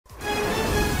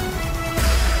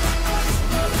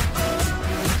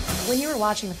When you were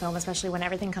watching the film, especially when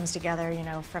everything comes together, you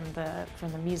know, from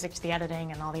the music to the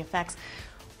editing and all the effects,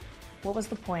 what was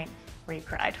the point where you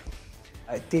cried?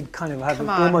 I did kind of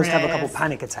almost have a couple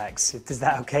panic attacks. Is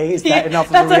that okay? Is that enough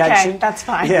of a That's reaction? okay. That's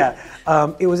fine.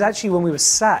 Yeah. It was actually when we were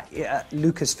sat at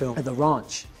Lucasfilm at the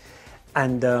ranch,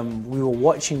 and we were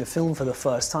watching the film for the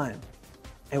first time.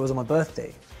 It was on my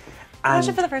birthday. You watched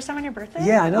it for the first time on your birthday?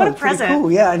 Yeah, I know. What a it's pretty present.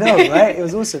 cool. Yeah, I know, right? It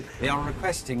was awesome. They are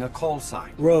requesting a call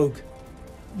sign.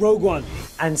 Rogue One.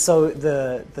 And so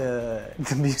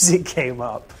the music came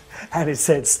up, and it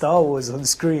said Star Wars on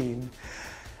screen.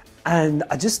 And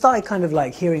I just started kind of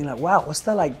like hearing like, wow, what's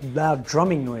that like loud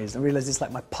drumming noise? And I realized it's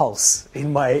like my pulse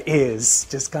in my ears,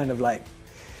 just kind of like,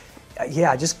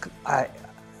 yeah,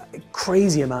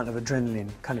 crazy amount of adrenaline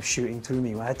kind of shooting through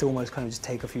me. I had to almost kind of just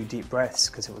take a few deep breaths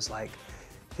because it was like,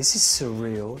 this is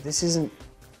surreal. This isn't,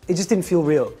 it just didn't feel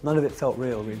real. None of it felt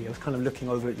real, really. I was kind of looking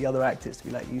over at the other actors to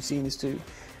be like, you seen this too?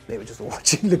 They were just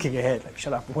watching, looking ahead, like,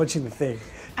 shut up, I'm watching the thing.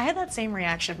 I had that same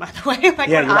reaction, by the way. Like,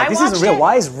 yeah, when you're like, this isn't real.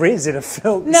 Why is Riz in a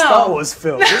film, Star Wars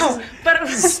film? No, but it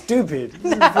this was is stupid.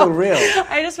 This doesn't feel real.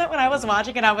 I just meant when I was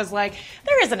watching it, I was like,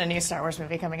 there isn't a new Star Wars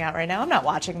movie coming out right now. I'm not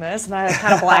watching this. And I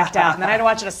kind of blacked out. And then I had to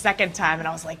watch it a second time, and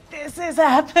I was like, this is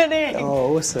happening.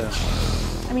 Oh, awesome.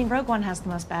 I mean, Rogue One has the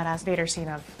most badass Vader scene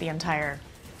of the entire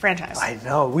franchise. I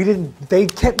know. They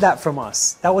kept that from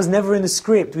us. That was never in the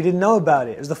script. We didn't know about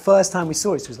it. It was the first time we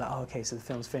saw it. So it was like, oh, okay, so the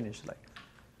film's finished. Like,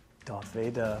 Darth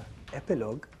Vader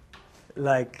epilogue.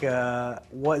 Like,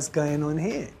 what's going on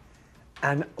here?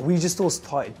 And we just all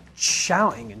started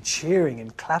shouting and cheering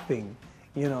and clapping,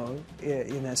 you know,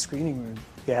 in that screening room.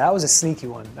 Yeah, that was a sneaky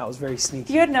one. That was very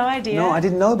sneaky. You had no idea? No, I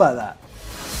didn't know about that.